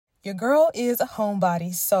Your girl is a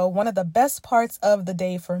homebody, so one of the best parts of the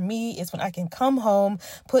day for me is when I can come home,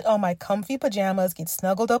 put on my comfy pajamas, get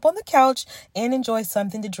snuggled up on the couch, and enjoy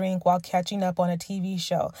something to drink while catching up on a TV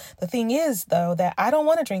show. The thing is, though, that I don't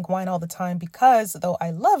want to drink wine all the time because, though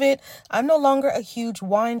I love it, I'm no longer a huge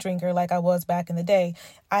wine drinker like I was back in the day.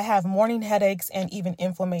 I have morning headaches and even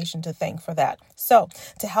inflammation to thank for that. So,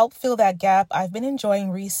 to help fill that gap, I've been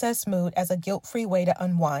enjoying Recess Mood as a guilt-free way to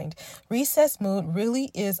unwind. Recess Mood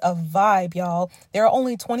really is a vibe, y'all. There are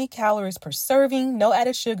only 20 calories per serving, no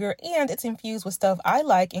added sugar, and it's infused with stuff I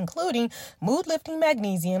like, including mood-lifting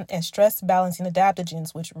magnesium and stress-balancing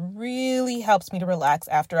adaptogens, which really helps me to relax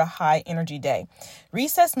after a high-energy day.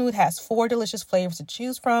 Recess Mood has 4 delicious flavors to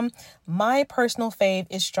choose from. My personal fave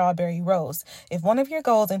is strawberry rose. If one of your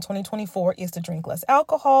goals in 2024 is to drink less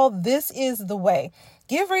alcohol, this is the way.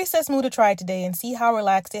 Give Recess Mood a try today and see how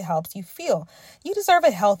relaxed it helps you feel. You deserve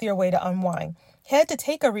a healthier way to unwind. Head to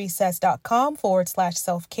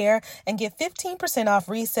takearecess.com/self-care and get 15% off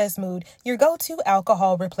Recess Mood, your go-to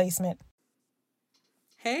alcohol replacement.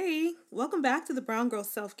 Hey, welcome back to the Brown Girl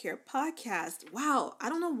Self-Care Podcast. Wow, I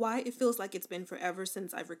don't know why it feels like it's been forever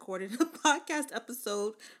since I've recorded a podcast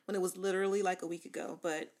episode when it was literally like a week ago.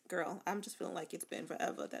 But girl, I'm just feeling like it's been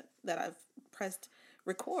forever that I've pressed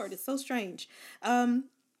record. It's so strange. In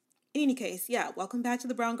any case, welcome back to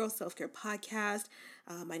the Brown Girl Self-Care Podcast.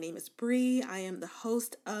 My name is Bree. I am the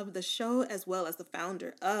host of the show as well as the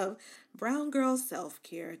founder of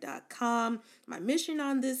browngirlselfcare.com. My mission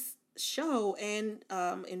on this show and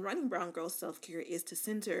in running Brown Girl Self-Care is to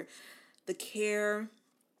center the care,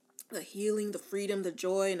 the healing, the freedom, the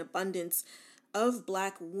joy, and abundance of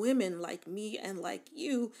Black women like me and like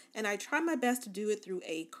you. And I try my best to do it through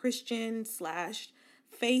a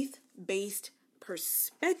Christian/faith-based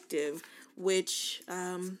perspective, which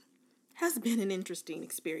has been an interesting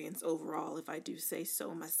experience overall, if I do say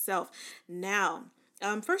so myself. Now,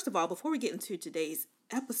 first of all, before we get into today's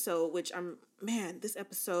episode, this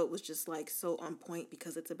episode was just like so on point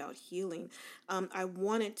because it's about healing. I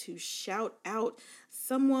wanted to shout out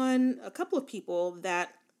a couple of people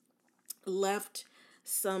that left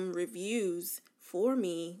some reviews for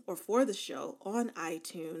me or for the show on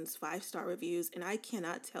iTunes, 5-star reviews, and I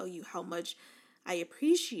cannot tell you how much I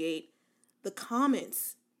appreciate the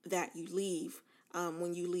comments that you leave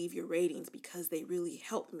when you leave your ratings, because they really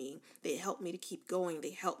help me. They help me to keep going. They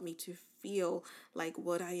help me to feel like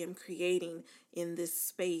what I am creating in this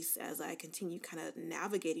space as I continue kind of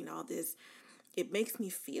navigating all this. It makes me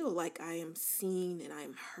feel like I am seen and I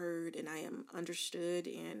am heard and I am understood,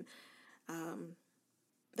 and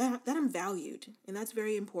that I'm valued, and that's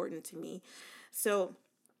very important to me. So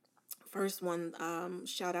first one,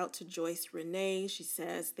 shout out to Joyce Renee. She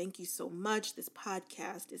says, "Thank you so much. This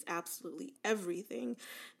podcast is absolutely everything.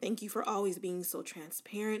 Thank you for always being so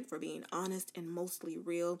transparent, for being honest and mostly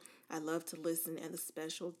real. I love to listen, and the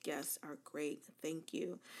special guests are great. Thank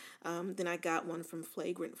you." Then I got one from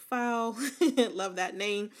Flagrant Foul. Love that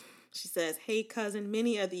name. She says, "Hey, cousin,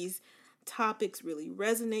 many of these topics really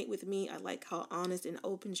resonate with me. I like how honest and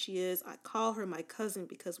open she is. I call her my cousin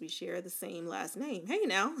because we share the same last name." Hey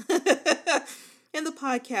now. And the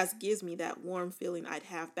podcast gives me that warm feeling I'd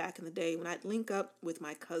have back in the day when I'd link up with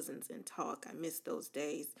my cousins and talk. I miss those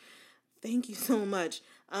days. Thank you so much.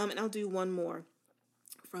 And I'll do one more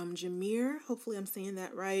from Jameer. Hopefully I'm saying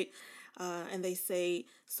that right. And they say,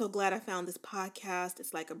 "So glad I found this podcast.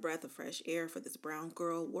 It's like a breath of fresh air for this brown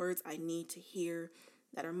girl. Words I need to hear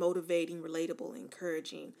that are motivating, relatable,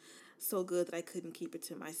 encouraging. So good that I couldn't keep it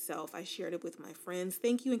to myself. I shared it with my friends.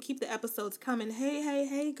 Thank you, and keep the episodes coming."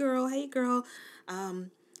 Hey, girl.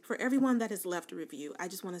 For everyone that has left a review, I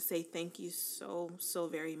just want to say thank you so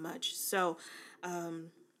very much. So,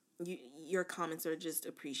 your comments are just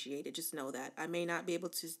appreciated. Just know that. I may not be able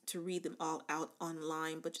to read them all out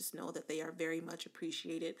online, but just know that they are very much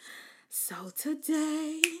appreciated. So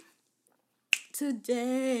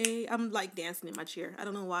Today, I'm like dancing in my chair. I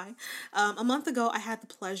don't know why. A month ago, I had the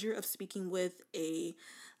pleasure of speaking with a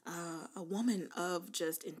woman of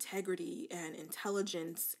just integrity and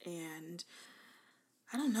intelligence, and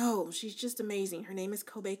I don't know, she's just amazing. Her name is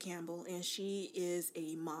Kobe Campbell, and she is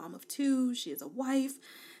a mom of 2. She is a wife.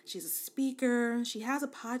 She's a speaker. She has a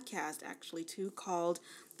podcast, actually, too, called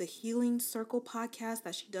the Healing Circle Podcast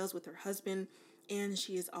that she does with her husband, and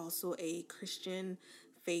she is also a Christian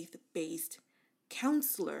faith-based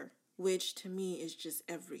counselor, which to me is just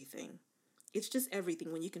everything. It's just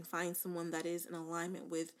everything when you can find someone that is in alignment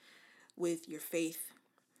with your faith,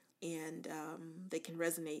 and they can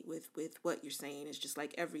resonate with what you're saying. It's just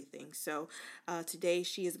like everything. So today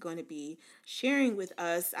she is going to be sharing with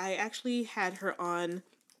us. I actually had her on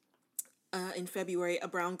in February a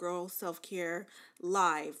Brown Girl Self Care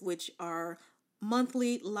Live, which are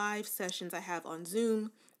monthly live sessions I have on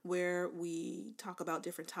Zoom where we talk about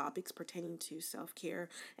different topics pertaining to self care.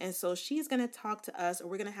 And so she's going to talk to us, or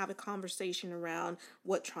we're going to have a conversation around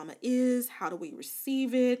what trauma is, how do we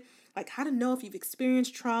receive it, like how to know if you've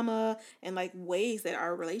experienced trauma, and like ways that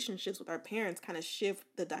our relationships with our parents kind of shift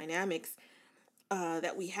the dynamics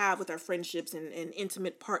that we have with our friendships and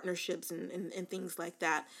intimate partnerships and things like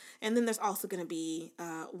that. And then there's also going to be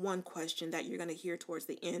one question that you're going to hear towards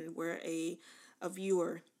the end where a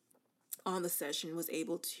viewer on the session was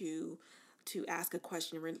able to ask a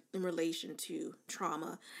question in relation to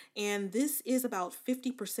trauma. And this is about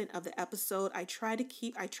 50% of the episode. I try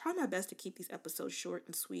my best to keep these episodes short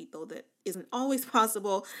and sweet, though that isn't always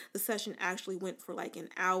possible. The session actually went for like an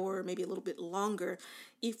hour, maybe a little bit longer.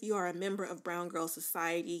 If you are a member of Brown Girl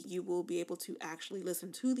Society, you will be able to actually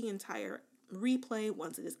listen to the entire replay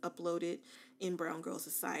once it is uploaded in Brown Girl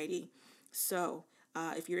Society. So,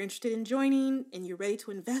 if you're interested in joining and you're ready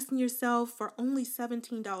to invest in yourself for only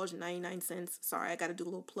 $17.99, sorry, I got to do a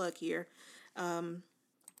little plug here.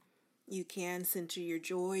 You can center your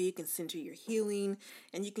joy, you can center your healing,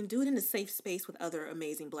 and you can do it in a safe space with other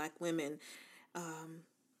amazing Black women.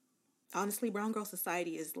 Honestly, Brown Girl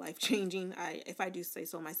Society is life changing. If I do say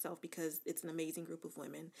so myself, because it's an amazing group of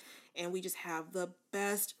women, and we just have the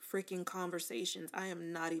best freaking conversations. I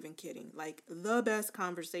am not even kidding. Like the best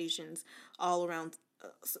conversations all around.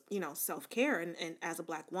 Self care and as a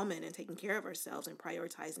Black woman and taking care of ourselves and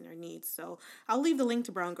prioritizing our needs. So I'll leave the link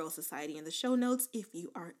to Brown Girl Society in the show notes if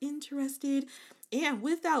you are interested. And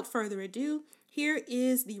without further ado, here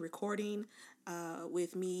is the recording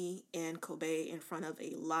with me and Kobe in front of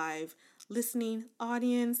a live listening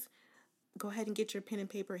audience. Go ahead and get your pen and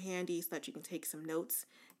paper handy so that you can take some notes,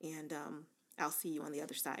 and I'll see you on the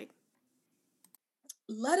other side.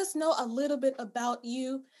 Let us know a little bit about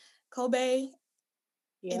you, Kobe,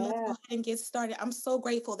 and let's go ahead and get started. I'm so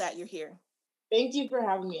grateful that you're here. Thank you for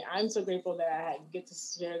having me. I'm so grateful that I get to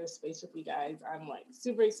share this space with you guys. I'm like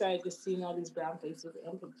super excited to see all these brown faces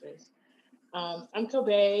and pictures. I'm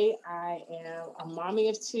Kobe. I am a mommy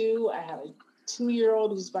of two. I have a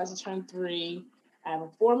 2-year-old who's about to turn 3. I have a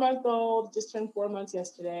 4-month-old, just turned 4 months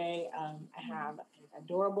yesterday. I have an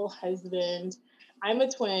adorable husband. I'm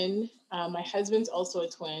a twin. My husband's also a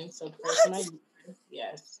twin. So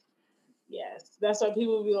yes. Yes, that's why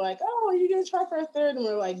people will be like, "Oh, are you gonna try for a third?" And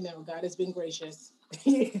we're like, "No, God has been gracious.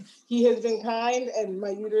 He has been kind, and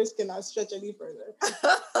my uterus cannot stretch any further.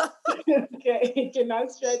 Okay, it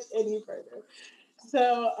cannot stretch any further."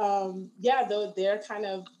 So, yeah, though they're kind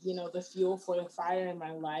of the fuel for the fire in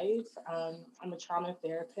my life. I'm a trauma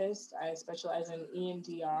therapist. I specialize in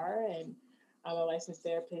EMDR, and I'm a licensed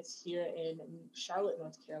therapist here in Charlotte,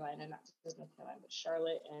 North Carolina, not just North Carolina, but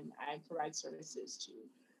Charlotte, and I provide services to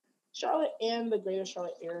Charlotte and the greater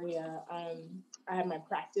Charlotte area. I have my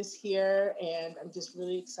practice here, and I'm just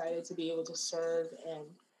really excited to be able to serve and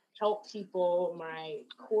help people. My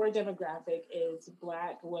core demographic is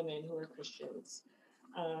Black women who are Christians.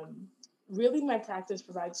 Um, Really, my practice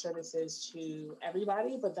provides services to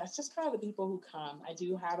everybody, but that's just kind of the people who come. I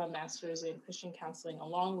do have a master's in Christian counseling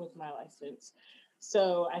along with my license.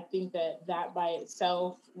 So I think that by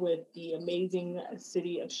itself, with the amazing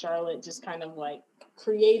city of Charlotte, just kind of like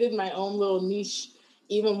created my own little niche,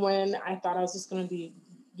 even when I thought I was just going to be,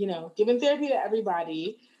 giving therapy to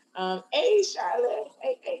everybody. Hey, Charlotte.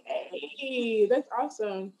 Hey. That's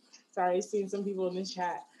awesome. Sorry, seeing some people in the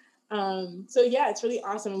chat. So yeah, it's really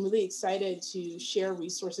awesome. I'm really excited to share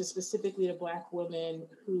resources specifically to Black women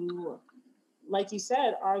who, like you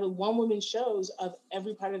said, are the one woman shows of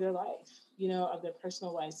every part of their life, of their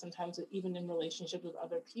personal life, sometimes even in relationship with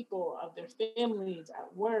other people, of their families,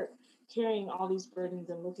 at work, carrying all these burdens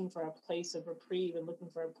and looking for a place of reprieve and looking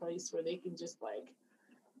for a place where they can just like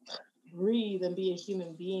breathe and be a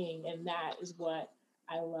human being. And that is what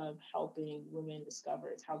I love helping women discover.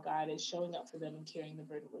 It's how God is showing up for them and carrying the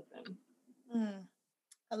burden with them.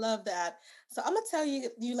 I love that. So I'm gonna tell you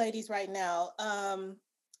ladies right now,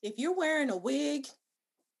 if you're wearing a wig,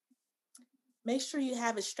 make sure you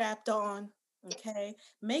have it strapped on. Okay.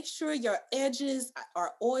 Make sure your edges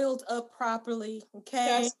are oiled up properly.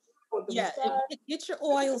 Okay. Yeah, get your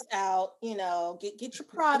oils out, get your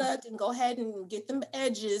product and go ahead and get them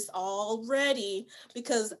edges all ready,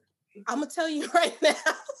 because I'm gonna tell you right now,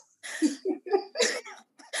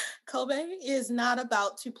 Kobe is not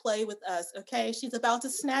about to play with us, okay? She's about to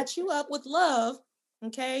snatch you up with love,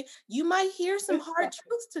 okay? You might hear some hard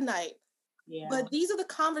truths tonight, but these are the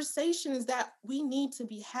conversations that we need to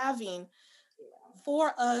be having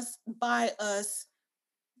for us, by us,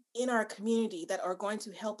 in our community that are going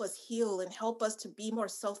to help us heal and help us to be more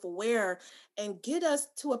self-aware and get us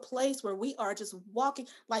to a place where we are just walking.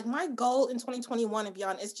 Like my goal in 2021 and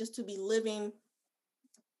beyond is just to be living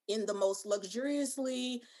in the most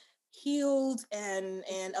luxuriously healed and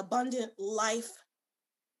abundant life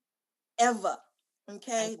ever.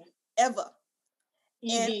 Okay? Okay. Ever.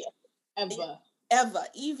 And EV ever. ever,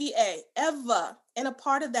 EVA, ever. And a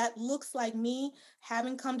part of that looks like me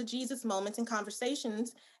having come to Jesus moments and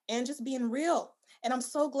conversations and just being real. And I'm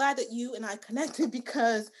so glad that you and I connected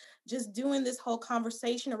because just doing this whole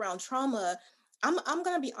conversation around trauma, I'm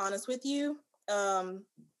gonna be honest with you. Um,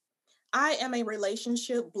 I am a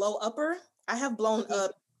relationship blow upper. I have blown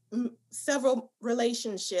up several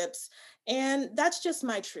relationships, and that's just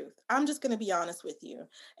my truth. I'm just going to be honest with you.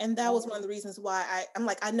 And that was one of the reasons why I'm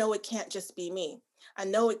like, I know it can't just be me. I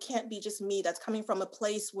know it can't be just me that's coming from a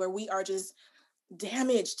place where we are just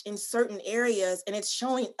damaged in certain areas and it's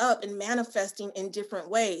showing up and manifesting in different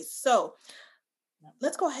ways. So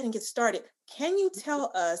let's go ahead and get started. Can you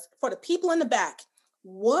tell us, for the people in the back,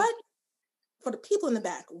 what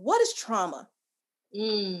what is trauma?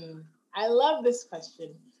 I love this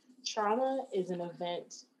question. Trauma is an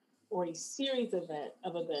event or a series of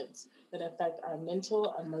events that affect our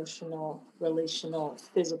mental, emotional, relational,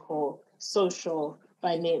 physical, social,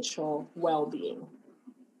 financial well-being.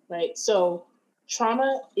 Right? So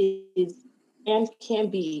trauma is and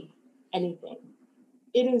can be anything.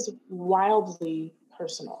 It is wildly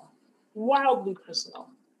personal. Wildly personal.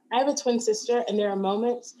 I have a twin sister, and there are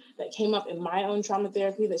moments that came up in my own trauma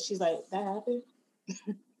therapy that she's like, that happened?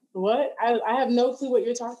 What? I have no clue what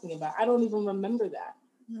you're talking about. I don't even remember that.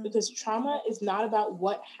 Because trauma is not about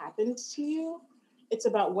what happened to you, it's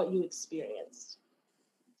about what you experienced.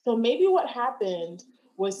 So maybe what happened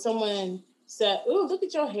was someone said, "Ooh, look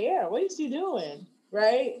at your hair. What is you doing?"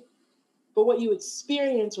 Right? But what you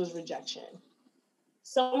experienced was rejection.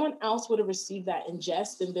 Someone else would have received that in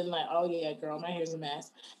jest and been like, "Oh yeah, girl, my hair's a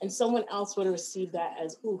mess." And someone else would have received that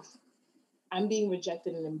as, "Oof, I'm being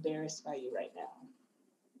rejected and embarrassed by you right now."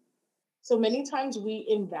 So many times we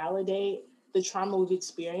invalidate the trauma we've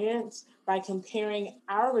experienced by comparing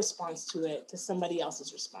our response to it to somebody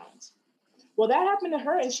else's response. Well, that happened to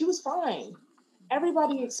her and she was fine.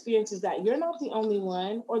 Everybody experiences that. You're not the only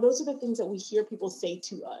one, or those are the things that we hear people say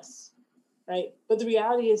to us, right? But the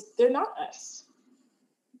reality is they're not us.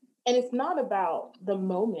 And it's not about the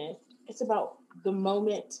moment, it's about the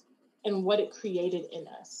moment and what it created in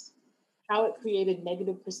us, how it created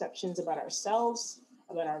negative perceptions about ourselves,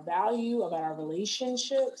 about our value, about our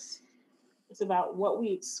relationships. It's about what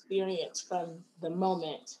we experience from the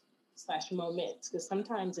moment slash moments, because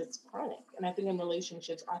sometimes it's chronic. And I think in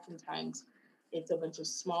relationships, oftentimes it's a bunch of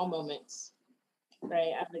small moments,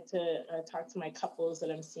 right? I like to talk to my couples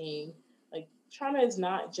that I'm seeing. Like, trauma is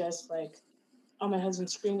not just like, oh, my husband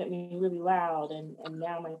screamed at me really loud and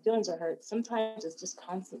now my feelings are hurt. Sometimes it's just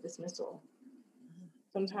constant dismissal.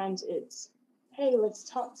 Sometimes it's, hey, let's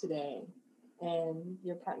talk today. And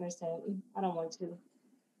your partner saying, I don't want to.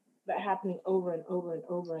 That happening over and over and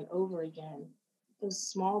over and over again. Those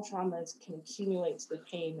small traumas can accumulate to the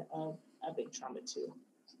pain of a big trauma too.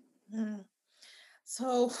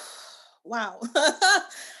 So, wow.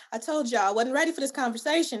 I told y'all I wasn't ready for this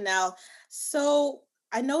conversation now. So,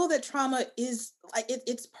 I know that trauma is like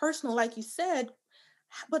it's personal, like you said,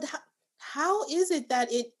 but how is it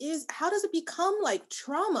that it is? How does it become like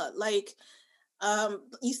trauma? Like,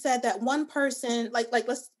 you said that one person, like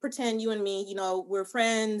let's pretend you and me, we're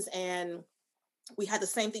friends and we had the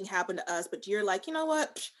same thing happen to us, but you're like, you know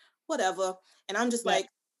what, whatever. And I'm just Yeah. like,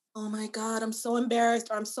 oh my God, I'm so embarrassed,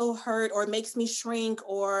 or I'm so hurt, or it makes me shrink,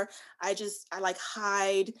 or I like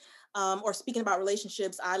hide. Or speaking about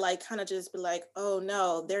relationships, I like kind of just be like, oh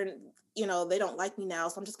no, they don't like me now.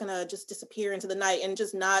 So I'm just gonna just disappear into the night and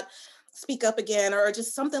just not speak up again, or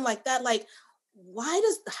just something like that. Like,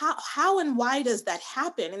 how and why does that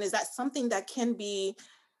happen? And is that something that can be,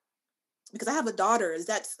 because I have a daughter, is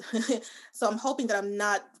that so I'm hoping that I'm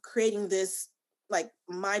not creating this, like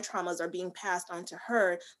my traumas are being passed on to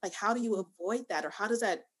her. Like, how do you avoid that, or how does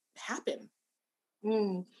that happen?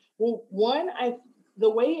 Well, the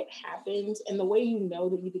way it happens and the way you know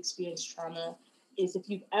that you've experienced trauma is if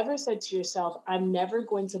you've ever said to yourself, I'm never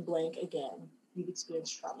going to blank again, you've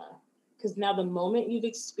experienced trauma. Because now the moment you've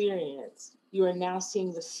experienced, you are now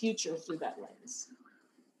seeing the future through that lens.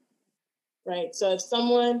 Right? So if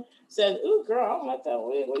someone says, ooh, girl, I don't like that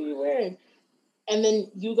wig, what are you wearing? And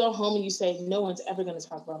then you go home and you say, no one's ever going to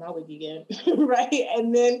talk about my wig again, right?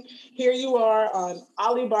 And then here you are on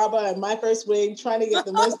Alibaba and My First Wig trying to get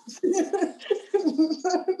the most.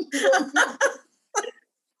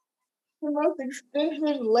 the most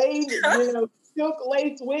expensive lace, silk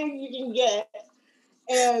lace wig you can get.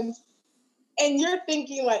 And you're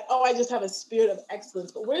thinking like, oh, I just have a spirit of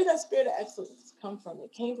excellence. But where did that spirit of excellence come from?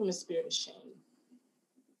 It came from a spirit of shame.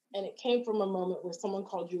 And it came from a moment where someone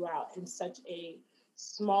called you out in such a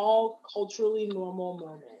small, culturally normal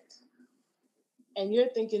moment. And you're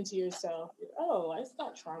thinking to yourself, oh, it's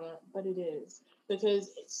not trauma, but it is. Because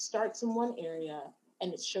it starts in one area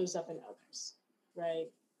and it shows up in others, right?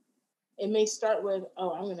 It may start with,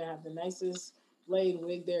 oh, I'm going to have the nicest laid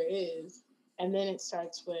wig there is. And then it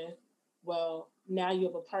starts with, well, now you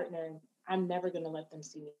have a partner. I'm never going to let them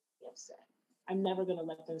see me upset. I'm never going to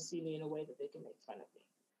let them see me in a way that they can make fun of me.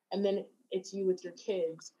 And then it's you with your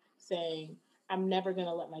kids saying, I'm never going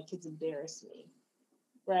to let my kids embarrass me,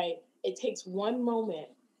 right? It takes one moment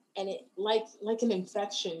and it like an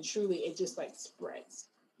infection, truly, it just like spreads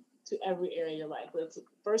to every area of your life. Like,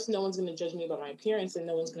 first, no one's going to judge me about my appearance, and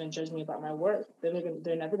no one's going to judge me about my work. They're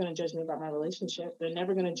never going to judge me about my relationship. They're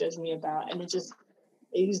never going to judge me about, and it just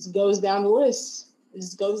goes down the list. It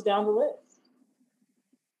just goes down the list.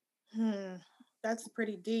 That's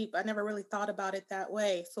pretty deep. I never really thought about it that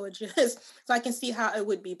way. So I can see how it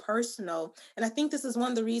would be personal. And I think this is one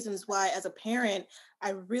of the reasons why, as a parent,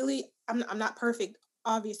 I'm not perfect,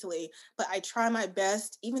 obviously, but I try my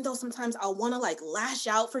best, even though sometimes I want to like lash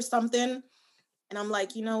out for something. And I'm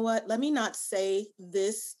like, you know what? Let me not say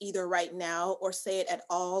this either right now, or say it at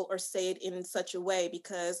all, or say it in such a way,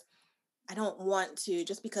 because I don't want to,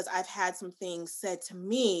 just because I've had some things said to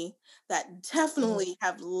me that definitely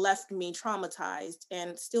have left me traumatized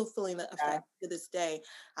and still feeling the effect to this day.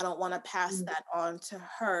 I don't want to pass that on to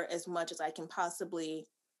her as much as I can possibly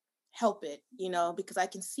help it, because I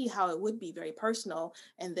can see how it would be very personal.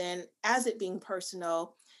 And then, as it being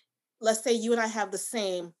personal, let's say you and I have the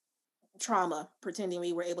same trauma, pretending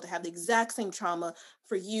we were able to have the exact same trauma.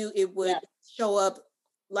 For you, it would show up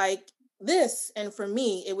like this, and for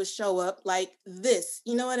me, it would show up like this.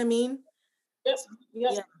 You know what I mean? Yep.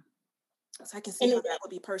 Yeah. So I can see how that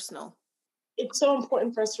would be personal. It's so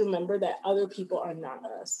important for us to remember that other people are not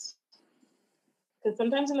us. Because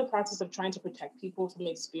sometimes in the process of trying to protect people from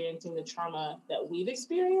experiencing the trauma that we've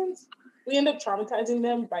experienced, we end up traumatizing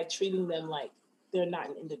them by treating them like they're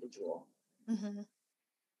not an individual.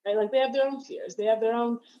 Right? Like, they have their own fears. They have their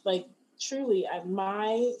own, like, truly,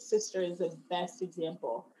 my sister is the best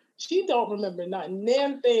example. She don't remember not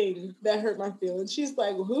damn thing that hurt my feelings. She's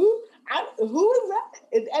like, who? Who is that?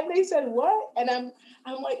 And they said, what? And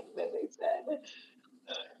I'm like, then they said,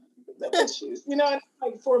 and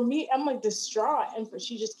like, for me, I'm like distraught, and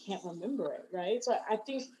she just can't remember it, right? So I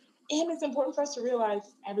think, and it's important for us to realize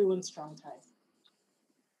everyone's traumatized.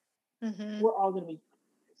 We're all going to be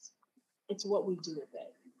traumatized. It's what we do with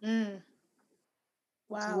it.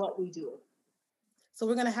 Wow. It's what we do with it. So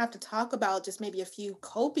we're going to have to talk about just maybe a few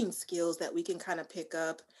coping skills that we can kind of pick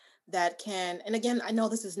up that can, and again, I know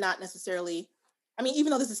this is not necessarily, I mean,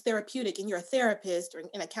 even though this is therapeutic and you're a therapist or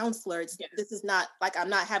and a counselor, this is not like I'm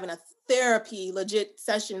not having a therapy legit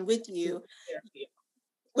session with you.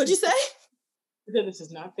 What'd you say? This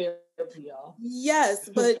is not therapy, y'all. Yes,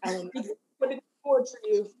 but I will not put it forward for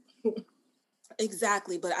you.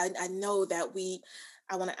 Exactly. But I know that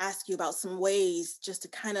I want to ask you about some ways just to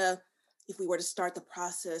kind of, if we were to start the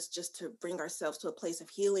process, just to bring ourselves to a place of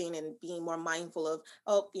healing and being more mindful of,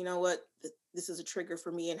 oh, you know what, this is a trigger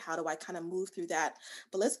for me, and how do I kind of move through that?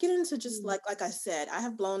 But let's get into just like I said, I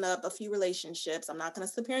have blown up a few relationships. I'm not going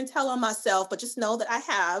to sit here and tell on myself, but just know that I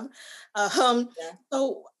have.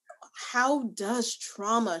 So how does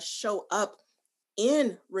trauma show up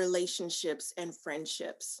in relationships and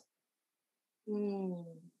friendships?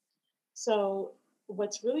 So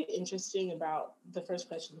what's really interesting about the first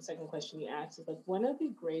question, the second question you asked, is like, one of the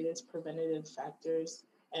greatest preventative factors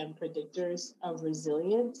and predictors of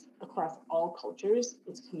resilience across all cultures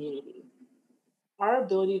is community. Our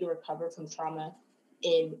ability to recover from trauma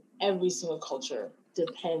in every single culture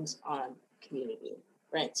depends on community,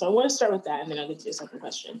 right? So I want to start with that, and then I'll get to your second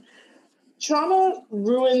question. Trauma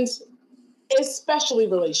ruins, especially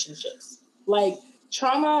relationships. Like,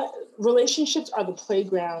 relationships are the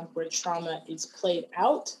playground where trauma is played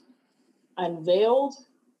out, unveiled,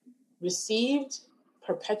 received,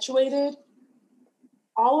 perpetuated.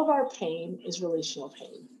 All of our pain is relational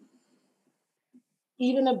pain.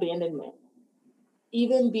 Even abandonment,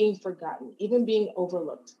 even being forgotten, even being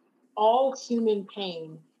overlooked. All human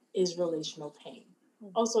pain is relational pain.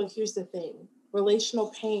 Also, here's the thing. Relational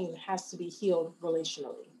pain has to be healed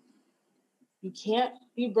relationally. You can't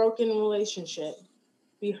be broken in a relationship,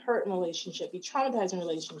 be hurt in a relationship, be traumatized in a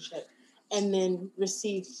relationship, and then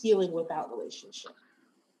receive healing without relationship.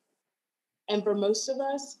 And for most of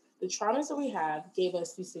us, The traumas that we have gave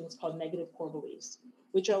us these things called negative core beliefs,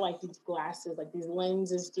 which are like these glasses, like these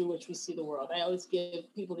lenses through which we see the world. I always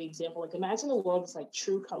give people the example, like imagine the world is like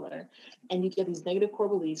true color, and you get these negative core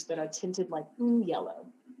beliefs that are tinted like yellow.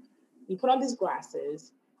 You put on these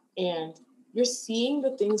glasses and you're seeing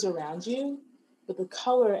the things around you, but the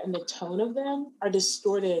color and the tone of them are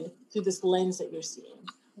distorted through this lens that you're seeing,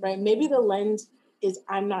 right? Maybe the lens is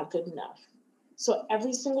I'm not good enough. So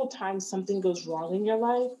every single time something goes wrong in your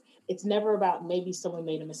life, it's never about maybe someone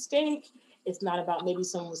made a mistake. It's not about maybe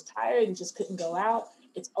someone was tired and just couldn't go out.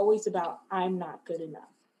 It's always about I'm not good enough,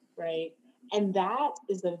 right? And that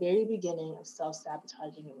is the very beginning of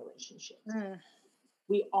self-sabotaging a relationship.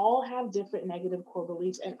 We all have different negative core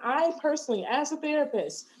beliefs. And I personally, as a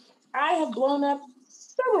therapist, I have blown up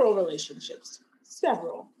several relationships,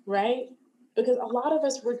 right? Because a lot of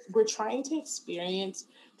us, we're trying to experience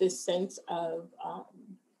this sense of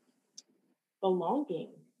belonging.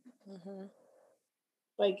 Mm-hmm.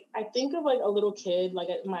 Like, I think of like a little kid, like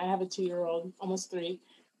I have a 2-year-old, almost 3.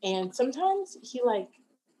 And sometimes he like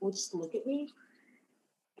will just look at me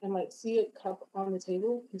and like see a cup on the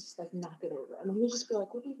table and just like knock it over. And he'll just be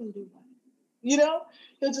like, what are you gonna do? You know,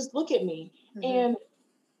 he'll just look at me. Mm-hmm. And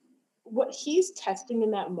what he's testing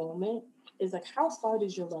in that moment is like, how far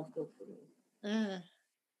does your love go for me?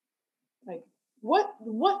 Like,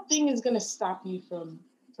 what thing is gonna stop you from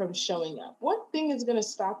showing up? What thing is gonna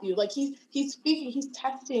stop you? Like he's speaking, he's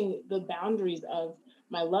testing the boundaries of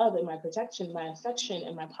my love and my protection, my affection,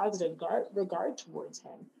 and my positive regard towards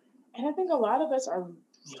him. And I think a lot of us are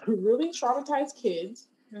really traumatized kids,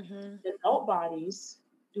 adult bodies,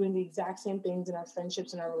 doing the exact same things in our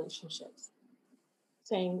friendships and our relationships,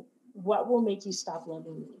 saying, what will make you stop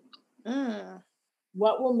loving me?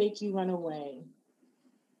 What will make you run away?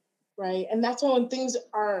 Right? And that's when things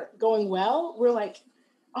are going well, we're like,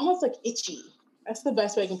 almost like itchy. That's the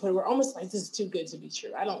best way I can put it. We're almost like, this is too good to be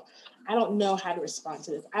true. I don't know how to respond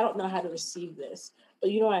to this. I don't know how to receive this.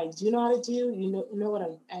 But you know what I do know how to do? You know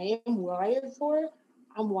what I am wired for?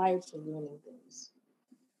 I'm wired for ruining things.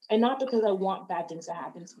 And not because I want bad things to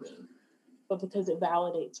happen to me, but because it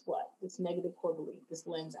validates what? This negative core belief, this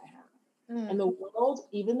lens I have. And the world,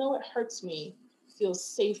 even though it hurts me, feels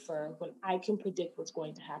safer when I can predict what's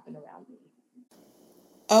going to happen around me.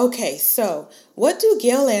 Okay, so what do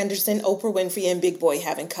Gail Anderson, Oprah Winfrey, and Big Boy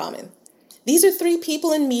have in common? These are 3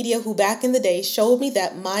 people in media who back in the day showed me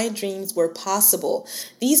that my dreams were possible.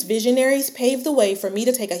 These visionaries paved the way for me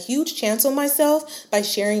to take a huge chance on myself by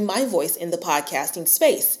sharing my voice in the podcasting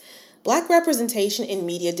space. Black representation in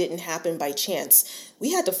media didn't happen by chance.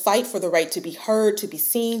 We had to fight for the right to be heard, to be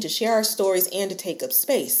seen, to share our stories, and to take up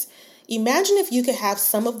space. Imagine if you could have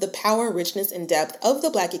some of the power, richness, and depth of the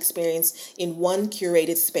Black experience in one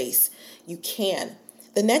curated space. You can.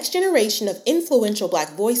 The next generation of influential Black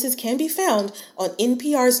voices can be found on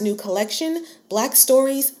NPR's new collection, Black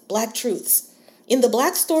Stories, Black Truths. In the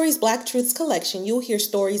Black Stories, Black Truths collection, you'll hear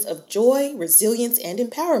stories of joy, resilience, and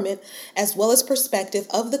empowerment, as well as perspective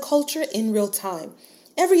of the culture in real time.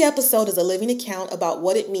 Every episode is a living account about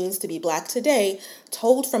what it means to be Black today,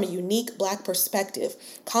 told from a unique Black perspective.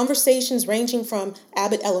 Conversations ranging from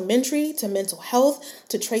Abbott Elementary to mental health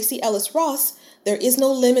to Tracy Ellis Ross. There is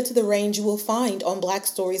no limit to the range you will find on Black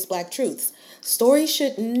Stories, Black Truths. Stories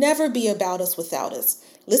should never be about us without us.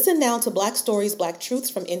 Listen now to Black Stories, Black Truths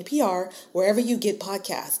from NPR, wherever you get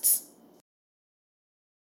podcasts.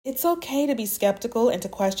 It's okay to be skeptical and to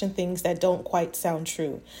question things that don't quite sound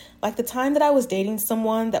true. Like the time that I was dating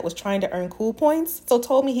someone that was trying to earn cool points, so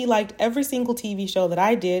told me he liked every single TV show that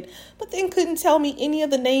I did, but then couldn't tell me any of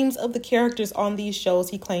the names of the characters on these shows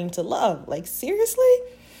he claimed to love. Like, seriously?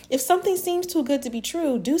 If something seems too good to be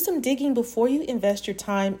true, do some digging before you invest your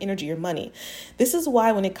time, energy, or money. This is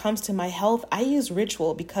why when it comes to my health, I use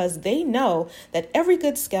Ritual because they know that every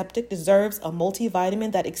good skeptic deserves a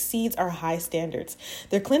multivitamin that exceeds our high standards.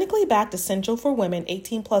 Their clinically backed Essential for Women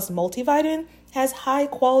 18 Plus multivitamin has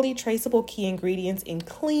high-quality traceable key ingredients in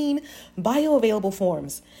clean, bioavailable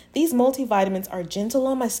forms. These multivitamins are gentle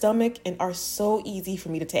on my stomach and are so easy for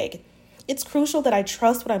me to take. It's crucial that I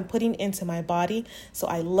trust what I'm putting into my body, so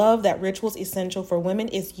I love that Rituals Essential for Women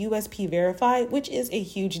is USP verified, which is a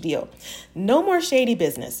huge deal. No more shady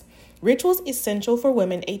business. Rituals Essential for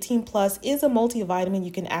Women 18 Plus is a multivitamin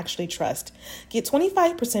you can actually trust. Get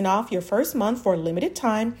 25% off your first month for a limited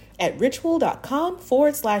time at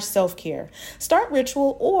ritual.com/self-care. Start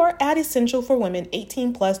Ritual or add Essential for Women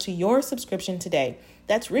 18 Plus to your subscription today.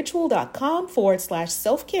 That's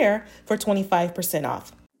ritual.com/self-care for 25%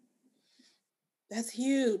 off. That's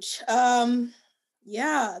huge.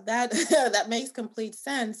 Yeah, that that makes complete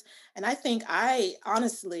sense. And I think I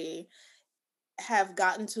honestly have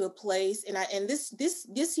gotten to a place, and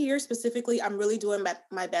this year specifically, I'm really doing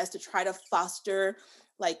my best to try to foster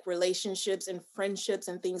like relationships and friendships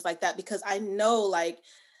and things like that, because I know, like,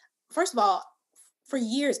 first of all, for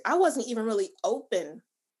years I wasn't even really open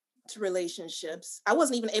to relationships. I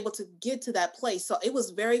wasn't even able to get to that place. So it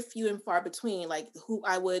was very few and far between, like, who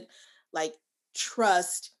I would like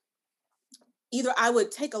trust. Either I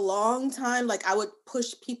would take a long time, like I would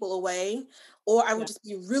push people away, or I would Yeah. just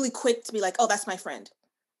be really quick to be like, oh, that's my friend.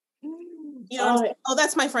 You know what I'm Oh, saying? Oh,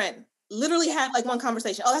 that's my friend. Literally had like one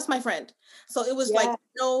conversation. Oh, that's my friend. So it was like yeah.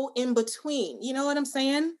 no in between. You know what I'm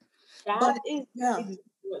saying? But That is yeah. exactly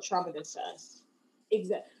what trauma does to us.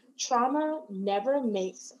 Trauma never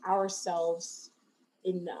makes ourselves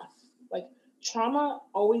enough. Like, trauma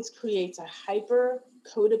always creates a hyper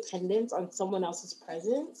codependence on someone else's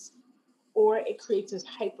presence, or it creates this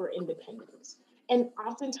hyper independence. And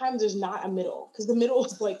oftentimes there's not a middle, because the middle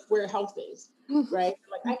is like where health is, right?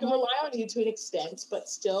 Like, I can rely on you to an extent, but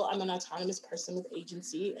still I'm an autonomous person with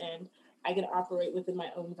agency, and I can operate within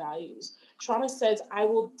my own values. Trauma says, I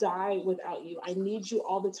will die without you. I need you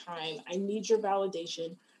all the time. I need your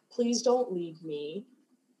validation. Please don't leave me.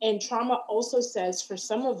 And trauma also says, for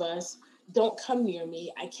some of us, don't come near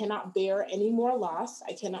me. I cannot bear any more loss.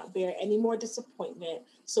 I cannot bear any more disappointment.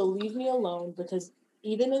 So leave me alone, because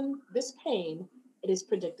even in this pain, it is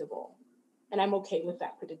predictable. And I'm okay with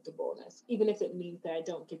that predictableness, even if it means that I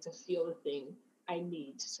don't get to feel the thing I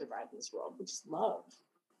need to survive in this world, which is love.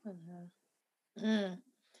 Mm.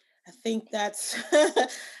 I think that's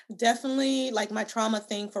definitely like my trauma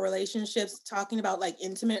thing for relationships, talking about like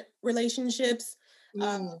intimate relationships,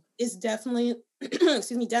 Mm, is definitely,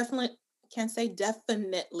 excuse me, definitely, can't say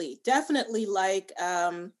definitely like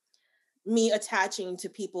me attaching to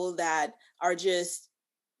people that are just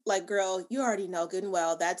like, girl, you already know good and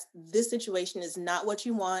well that's this situation is not what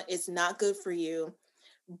you want. It's not good for you.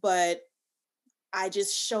 But I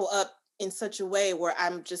just show up in such a way where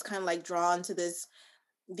I'm just kind of like drawn to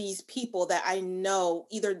these people that I know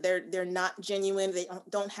either they're not genuine, they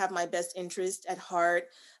don't have my best interest at heart.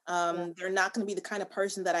 yeah. They're not going to be the kind of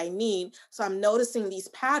person that I need. So I'm noticing these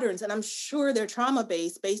patterns, and I'm sure they're trauma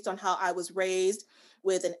based on how I was raised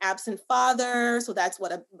with an absent father. So that's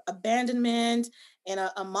what abandonment, and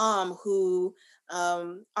a mom who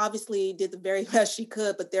obviously did the very best she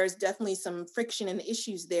could, but there's definitely some friction and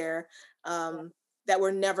issues there, that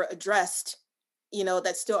were never addressed,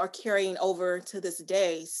 that still are carrying over to this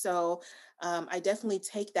day. So I definitely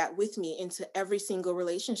take that with me into every single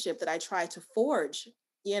relationship that I try to forge,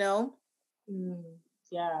 you know? Mm,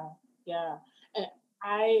 yeah, yeah. And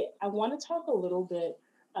I want to talk a little bit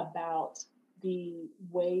about the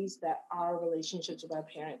ways that our relationships with our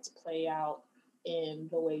parents play out in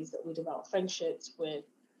the ways that we develop friendships with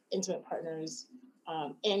intimate partners,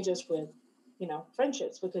 and just with,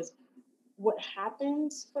 friendships. Because what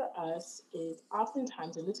happens for us is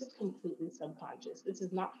oftentimes, and this is completely subconscious, this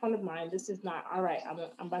is not front of mind, this is not, all right,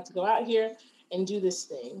 I'm about to go out here and do this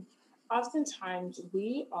thing. Oftentimes,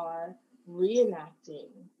 we are reenacting,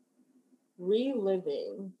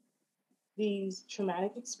 reliving these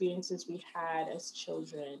traumatic experiences we had as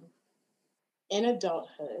children in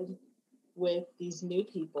adulthood with these new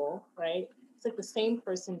people, right? It's like the same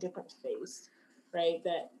person, different face, right?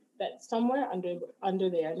 That somewhere under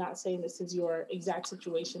there, not saying this is your exact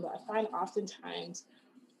situation, but I find oftentimes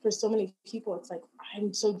for so many people, it's like,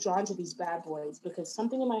 I'm so drawn to these bad boys because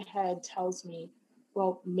something in my head tells me,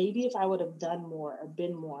 well, maybe if I would have done more or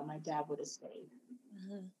been more, my dad would have stayed.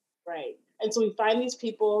 Mm-hmm. Right. And so we find these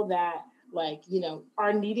people that, like,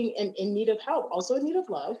 are needing and in need of help, also in need of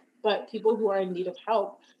love, but people who are in need of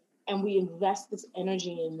help. And we invest this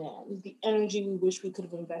energy in them, the energy we wish we could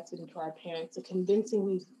have invested into our parents, the convincing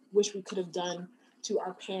we wish we could have done to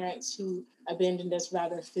our parents who abandoned us,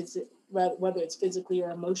 whether it's physically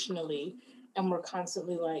or emotionally. And we're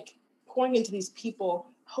constantly like pouring into these people,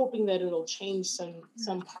 hoping that it'll change some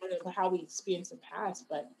part of how we experience the past,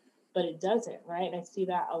 but it doesn't, right? And I see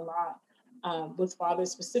that a lot, with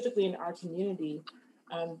fathers, specifically in our community,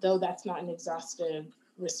 though that's not an exhaustive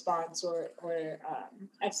response or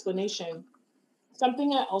explanation.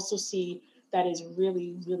 Something I also see that is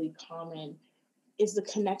really, really common is the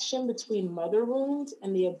connection between mother wounds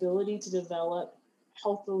and the ability to develop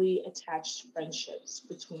healthily attached friendships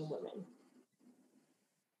between women.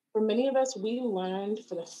 For many of us, we learned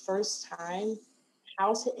for the first time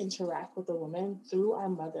how to interact with a woman through our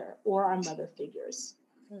mother or our mother figures.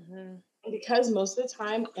 Mm-hmm. And because most of the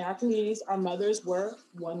time in our communities, our mothers were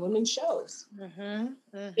one woman shows, Mm-hmm.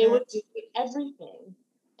 they Mm-hmm. were doing everything.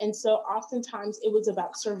 And so oftentimes it was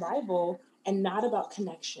about survival and not about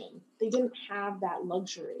connection. They didn't have that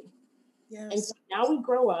luxury. And Yes. so now we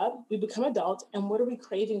grow up, we become adults, and what are we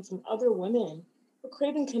craving from other women? We're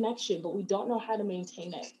craving connection, but we don't know how to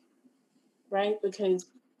maintain it, right? Because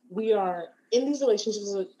we are in these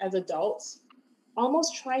relationships as adults,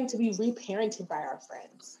 almost trying to be reparented by our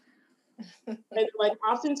friends. And like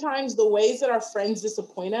oftentimes the ways that our friends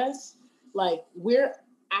disappoint us, like we're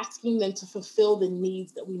asking them to fulfill the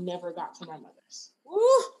needs that we never got from our mothers. Woo.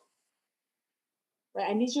 Right?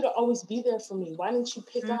 I need you to always be there for me. Why didn't you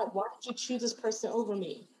pick Mhm. up? Why did you choose this person over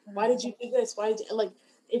me? Why did you do this? Why did you, like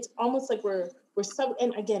it's almost like we're sub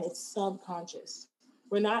and again it's subconscious.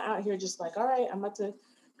 We're not out here just like, all right, I'm about to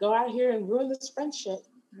go out here and ruin this friendship.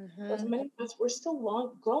 But for Mhm. many of us, we're still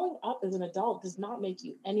long growing up as an adult does not make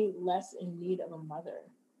you any less in need of a mother.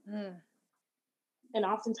 Mm. And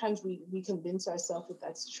oftentimes we convince ourselves that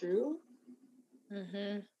that's true,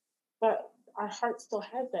 Mhm. but our heart still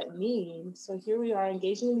has that need. So here we are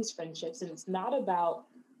engaging in these friendships, and it's not about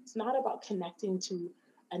connecting to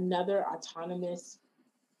another autonomous,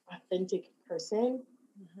 authentic person.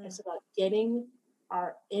 Mhm. It's about getting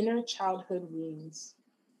our inner childhood wounds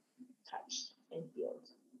touched and healed.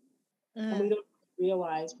 And we Mm. don't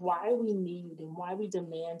realize why we need and why we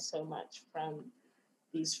demand so much from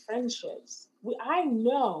these friendships. I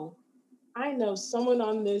know someone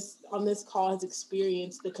on this call has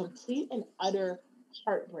experienced the complete and utter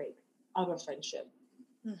heartbreak of a friendship.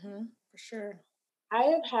 Mhm. For sure. I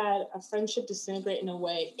have had a friendship disintegrate in a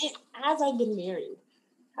way, as I've been married,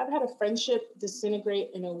 I've had a friendship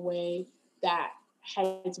disintegrate in a way that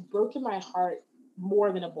has broken my heart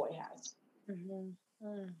more than a boy has. Mhm.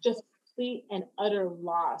 Mm. Just complete and utter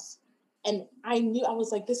loss. And I knew I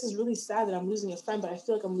was like, this is really sad that I'm losing a friend, but I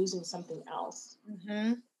feel like I'm losing something else.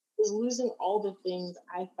 Mhm. Was losing all the things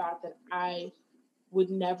I thought that I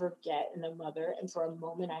would never get in a mother. And for a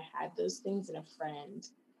moment, I had those things in a friend.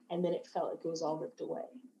 And then it felt like it was all ripped away.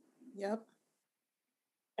 Yep.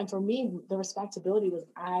 And for me, the responsibility was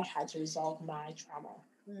I had to resolve my trauma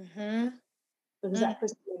Mhm. because Mm. that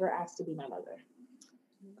person never asked to be my mother.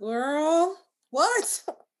 Girl, what?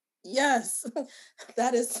 Yes.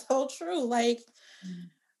 That is so true. Like,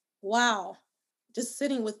 wow. Just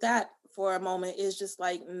sitting with that for a moment is just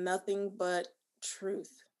like nothing but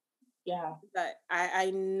truth. Yeah. That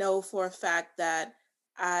I know for a fact that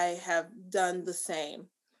I have done the same.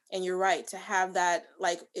 And you're right to have that,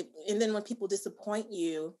 like, and then when people disappoint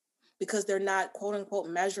you because they're not quote unquote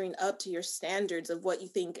measuring up to your standards of what you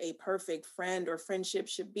think a perfect friend or friendship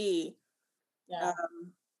should be, Yeah.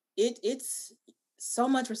 um, it's so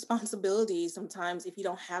much responsibility sometimes if you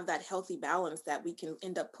don't have that healthy balance that we can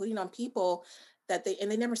end up putting on people that they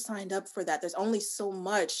never signed up for that. There's only so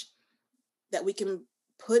much that we can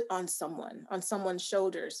put on someone's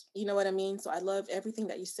shoulders. You know what I mean? So I love everything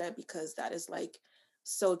that you said because that is like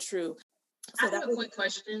so true. I So have that a was, quick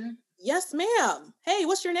question. yes, ma'am. Hey,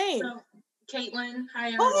 what's your name? So, Caitlin,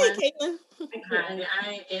 hi Oh, everyone. hey, Caitlin. I Hi, can't.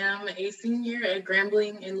 I am a senior at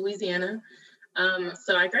Grambling in Louisiana.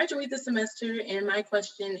 So I graduate this semester, and my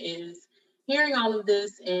question is hearing all of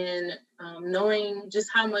this and knowing just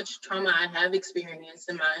how much trauma I have experienced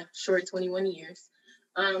in my short 21 years,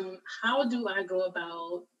 how do I go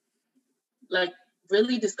about like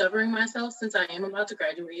really discovering myself since I am about to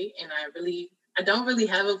graduate and I don't really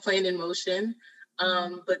have a plan in motion.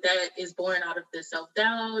 But that is born out of the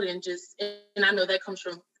self-doubt and I know that comes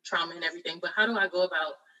from trauma and everything, but how do I go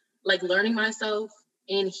about like learning myself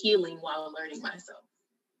and healing while learning myself?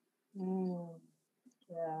 Mm,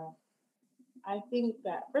 yeah. I think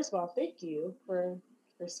that first of all, thank you for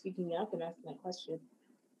speaking up and asking that question.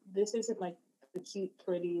 This isn't like the cute,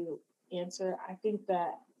 pretty answer. I think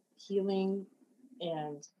that healing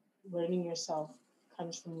and learning yourself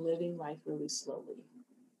comes from living life really slowly,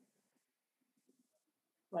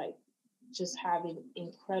 like just having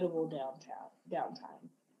incredible downtime.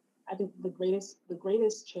 I think the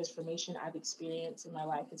greatest transformation I've experienced in my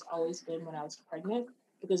life has always been when I was pregnant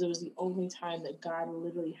because it was the only time that God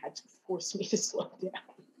literally had to force me to slow down.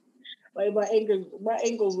 Like my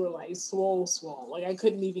ankles were like swole. Like I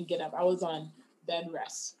couldn't even get up. I was on bed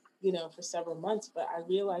rest, for several months. But I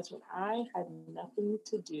realized when I had nothing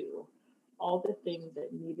to do, all the things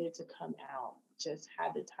that needed to come out just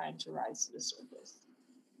had the time to rise to the surface.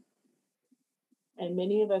 And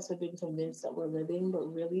many of us have been convinced that we're living,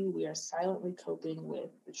 but really we are silently coping with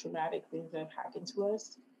the traumatic things that have happened to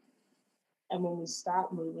us. And when we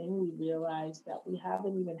stop moving, we realize that we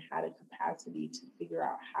haven't even had a capacity to figure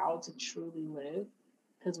out how to truly live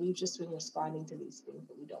because we've just been responding to these things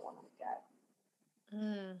that we don't want to look at.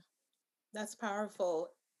 Mm, that's powerful.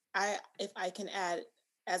 If I can add,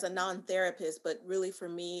 as a non-therapist, but really for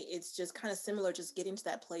me, it's just kind of similar, just getting to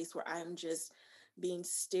that place where I'm just being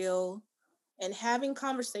still, and having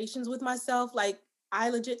conversations with myself. Like, I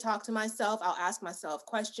legit talk to myself. I'll ask myself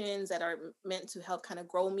questions that are meant to help kind of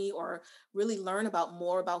grow me or really learn about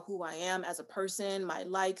more about who I am as a person, my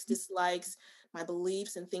likes, dislikes, my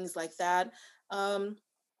beliefs, and things like that. Um,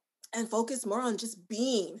 and focus more on just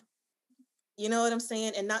being, you know what I'm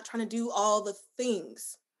saying? And not trying to do all the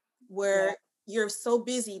things Yeah. where you're so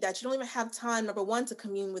busy that you don't even have time, number one, to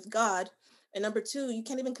commune with God. And number two, you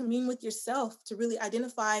can't even commune with yourself to really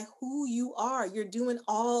identify who you are. You're doing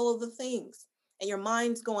all of the things and your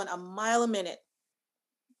mind's going a mile a minute,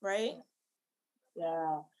 right?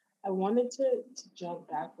 Yeah. I wanted to jump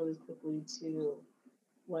back really quickly to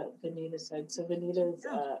what Vanita said. So Vanita's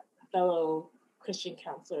Yeah. a fellow Christian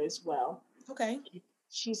counselor as well. Okay.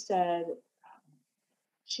 She said,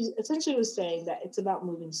 she essentially was saying that it's about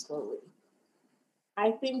moving slowly.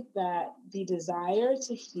 I think that the desire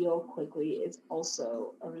to heal quickly is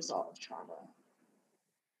also a result of trauma.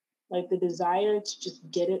 Like the desire to just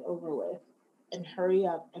get it over with and hurry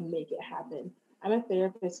up and make it happen. I'm a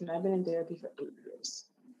therapist and I've been in therapy for 8 years,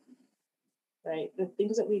 right? The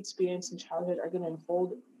things that we experience in childhood are going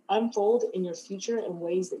to unfold in your future in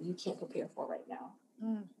ways that you can't prepare for right now.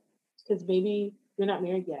 Because maybe you're not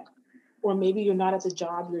married yet, or maybe you're not at the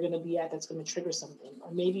job you're going to be at that's going to trigger something,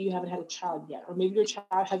 or maybe you haven't had a child yet, or maybe your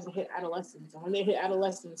child hasn't hit adolescence, and when they hit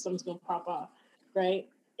adolescence, something's going to pop off, right?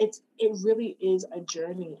 It really is a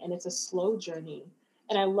journey, and it's a slow journey.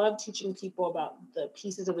 And I love teaching people about the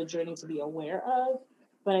pieces of the journey to be aware of,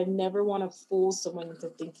 but I never want to fool someone into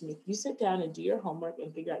thinking if you sit down and do your homework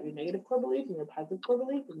and figure out your negative core belief and your positive core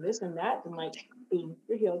belief and this and that, then like, boom,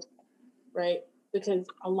 you're healed, right? Because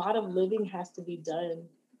a lot of living has to be done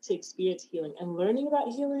to experience healing. And learning about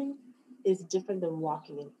healing is different than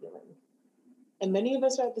walking in healing. And many of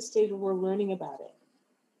us are at the stage where we're learning about it,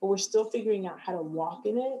 but we're still figuring out how to walk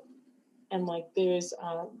in it. And like there's,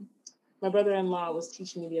 my brother-in-law was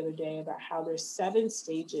teaching me the other day about how there's 7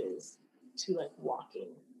 stages to like walking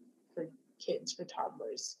for kids, for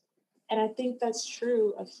toddlers. And I think that's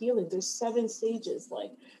true of healing. There's 7 stages.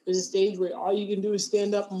 Like there's a stage where all you can do is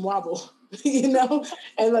stand up and wobble, you know?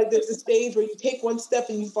 And like there's a stage where you take one step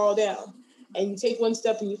and you fall down. And you take one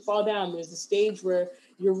step and you fall down. There's a stage where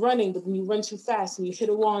you're running, but then you run too fast and you hit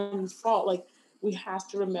a wall and you fall. Like we have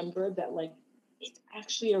to remember that like it's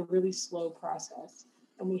actually a really slow process.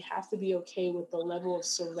 And we have to be okay with the level of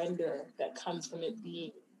surrender that comes from it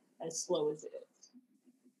being as slow as it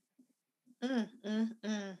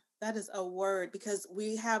is. That is a word, because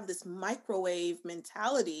we have this microwave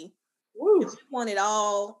mentality. Woo. We want it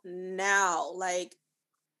all now. Like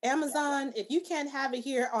Amazon, if you can't have it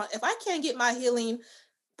here, if I can't get my healing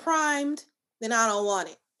primed, then I don't want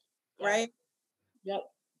it. Yeah. Right? Yep.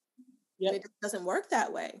 It doesn't work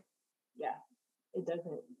that way. Yeah, it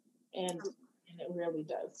doesn't. And it really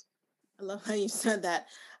does. I love how you said that.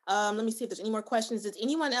 Let me see if there's any more questions. Does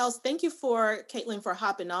anyone else? Thank you for Caitlin for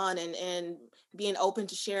hopping on and being open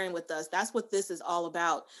to sharing with us. That's what this is all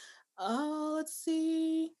about. Let's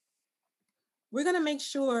see. We're gonna make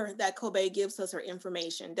sure that Kobe gives us her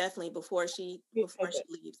information definitely before she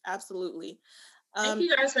leaves. Absolutely. Thank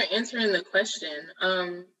you guys for answering the question.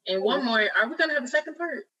 And one more. Are we gonna have a second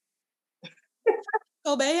part?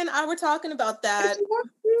 Kobe and I were talking about that.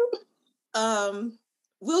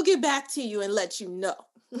 We'll get back to you and let you know.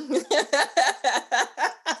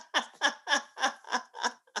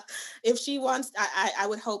 If she wants, I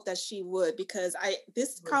would hope that she would, because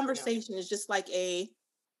this conversation is just like a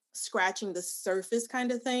scratching the surface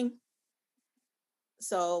kind of thing.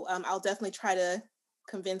 So I'll definitely try to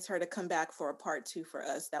convince her to come back for a part 2 for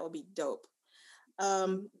us. That would be dope.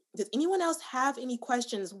 Does anyone else have any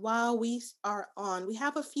questions while we are on? We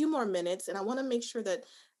have a few more minutes, and I want to make sure that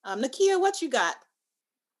Nakia, what you got?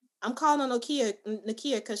 I'm calling on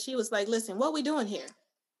Nakia because she was like, "Listen, what we doing here?"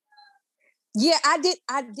 Yeah, I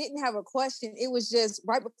didn't have a question. It was just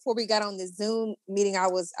right before we got on the Zoom meeting, I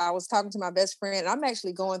was talking to my best friend, and I'm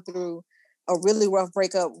actually going through a really rough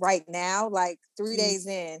breakup right now, like 3 days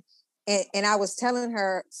in. And I was telling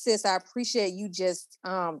her, sis, I appreciate you just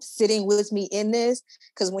sitting with me in this.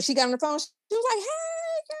 Because when she got on the phone, she was like,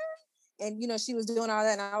 hey, girl. And, you know, she was doing all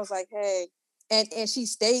that. And I was like, hey. And she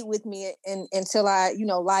stayed with me until I, you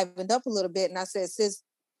know, livened up a little bit. And I said, sis,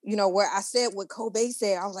 you know, where I said what Kobe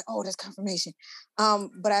said, I was like, oh, that's confirmation.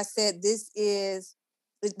 But I said, this is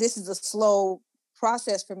a slow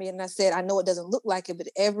process for me. And I said, I know it doesn't look like it, but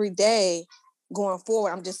every day going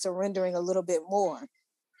forward, I'm just surrendering a little bit more.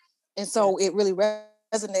 And so it really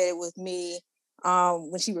resonated with me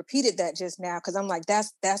when she repeated that just now, because I'm like,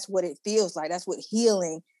 that's what it feels like. That's what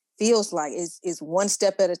healing feels like. It's one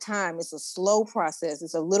step at a time. It's a slow process.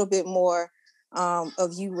 It's a little bit more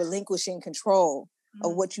of you relinquishing control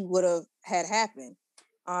of what you would have had happen.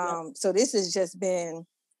 So this has just been,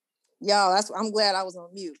 y'all, I'm glad I was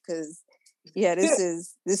on mute, because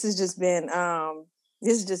this has just been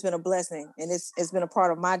a blessing, and it's been a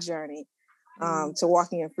part of my journey to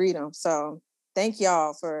walking in freedom. So thank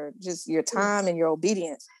y'all for just your time and your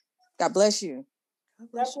obedience. God bless you.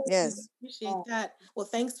 Yes. Appreciate that. Well,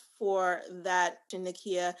 thanks for that,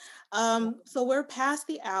 Nakia. So we're past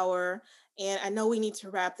the hour, and I know we need to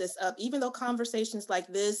wrap this up, even though conversations like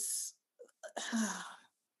this,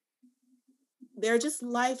 they're just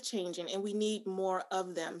life-changing, and we need more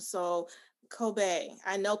of them. So Kobe,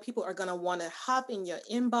 I know people are going to want to hop in your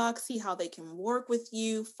inbox, see how they can work with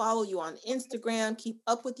you, follow you on Instagram, keep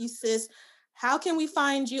up with you, sis. How can we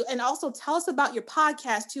find you? And also tell us about your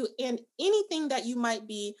podcast too, and anything that you might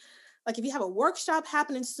be, like if you have a workshop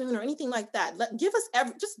happening soon or anything like that. Give us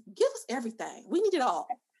everything. We need it all.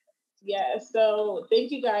 Yeah, so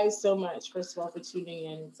thank you guys so much, first of all, for tuning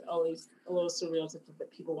in. It's always a little surreal to think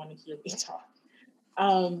that people want to hear me talk.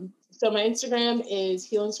 So my Instagram is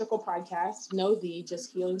Healing Circle Podcast,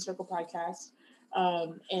 just Healing Circle Podcast.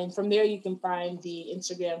 And from there, you can find the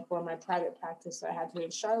Instagram for my private practice I have here in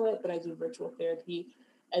Charlotte, but I do virtual therapy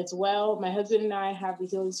as well. My husband and I have the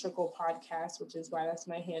Healing Circle Podcast, which is why that's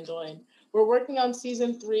my handle. And we're working on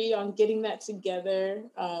season 3 on getting that together,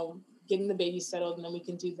 getting the baby settled, and then we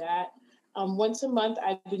can do that. Once a month,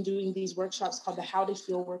 I've been doing these workshops called the How to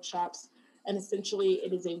Heal workshops. And essentially,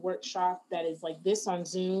 it is a workshop that is like this on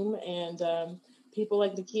Zoom. And people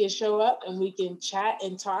like Nakia show up, and we can chat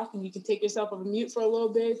and talk. And you can take yourself off mute for a little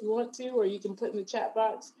bit if you want to, or you can put in the chat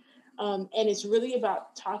box. And it's really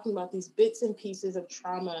about talking about these bits and pieces of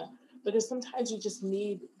trauma, because sometimes you just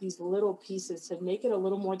need these little pieces to make it a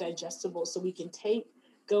little more digestible so we can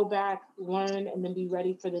go back, learn, and then be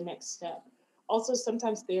ready for the next step. Also,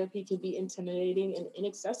 sometimes therapy can be intimidating and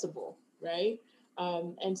inaccessible, right?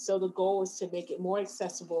 And so the goal is to make it more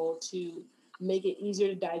accessible, to make it easier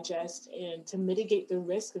to digest, and to mitigate the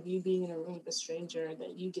risk of you being in a room with a stranger,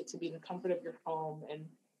 that you get to be in the comfort of your home and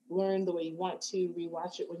learn the way you want to,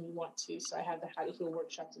 rewatch it when you want to. So I have the How to Heal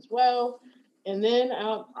workshops as well. And then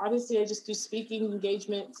obviously I just do speaking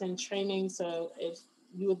engagements and training. So if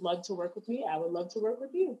you would love to work with me, I would love to work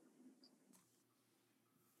with you.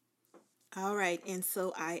 All right. And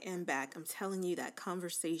so I am back. I'm telling you, that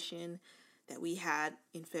conversation that we had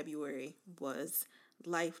in February was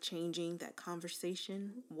life-changing. That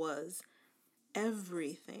conversation was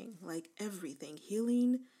everything, like everything.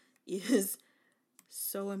 Healing is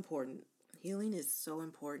so important. Healing is so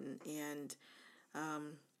important. And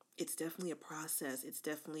it's definitely a process. It's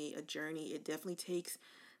definitely a journey. It definitely takes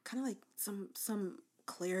kind of like some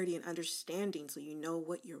clarity and understanding, so you know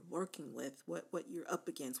what you're working with, what you're up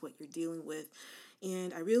against, what you're dealing with.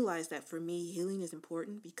 And I realized that for me, healing is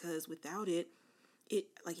important, because without it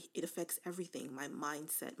affects everything: my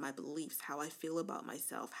mindset, my beliefs, how I feel about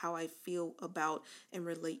myself, how I feel about and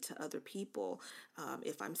relate to other people.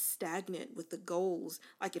 If I'm stagnant with the goals,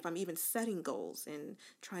 like if I'm even setting goals and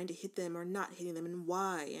trying to hit them or not hitting them, and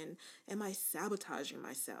why, and am I sabotaging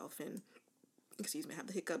myself? And excuse me, I have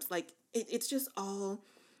the hiccups. Like it's just all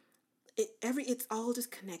it's all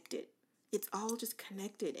just connected. It's all just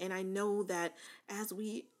connected. And I know that as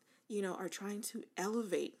we, are trying to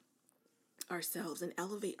elevate ourselves and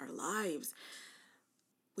elevate our lives,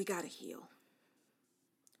 we got to heal.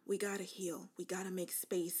 We got to heal. We got to make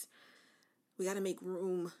space. We got to make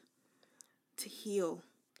room to heal.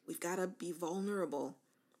 We've got to be vulnerable.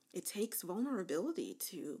 It takes vulnerability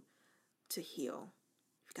to heal.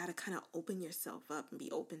 You've got to kind of open yourself up and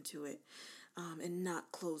be open to it, and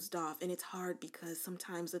not closed off. And it's hard, because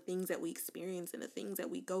sometimes the things that we experience and the things that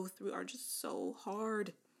we go through are just so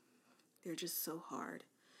hard. They're just so hard.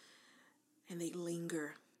 And they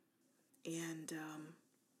linger. And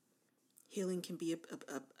healing can be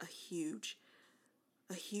a huge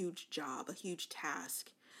job, a huge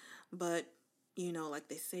task. But, like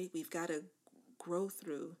they say, we've got to grow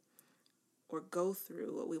through, or go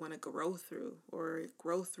through what we want to grow through, or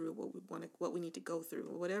grow through what we need to go through,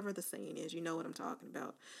 or whatever the saying is. You know what I'm talking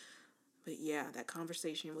about. But yeah, that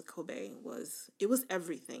conversation with Kobe was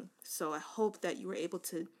everything. So I hope that you were able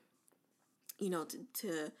to,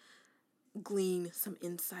 to glean some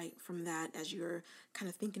insight from that, as you're kind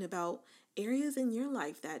of thinking about areas in your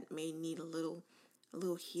life that may need a little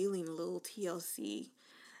healing, a little TLC.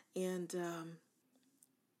 And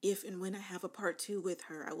if and when I have a part 2 with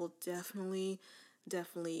her, I will definitely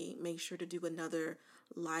make sure to do another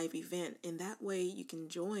live event. And that way you can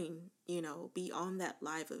join, be on that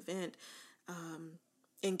live event,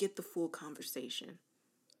 and get the full conversation.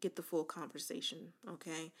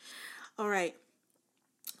 Okay? All right.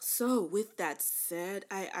 So, with that said,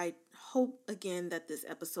 I hope again that this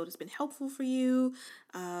episode has been helpful for you.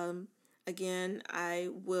 Again, I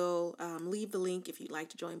will leave the link if you'd like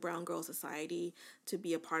to join Brown Girl Society to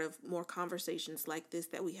be a part of more conversations like this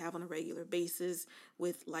that we have on a regular basis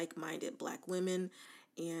with like minded Black women.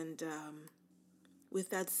 And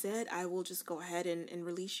with that said, I will just go ahead and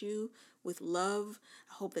release you with love.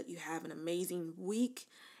 I hope that you have an amazing week.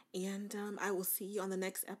 And I will see you on the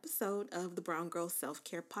next episode of the Brown Girl Self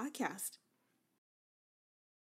Care Podcast.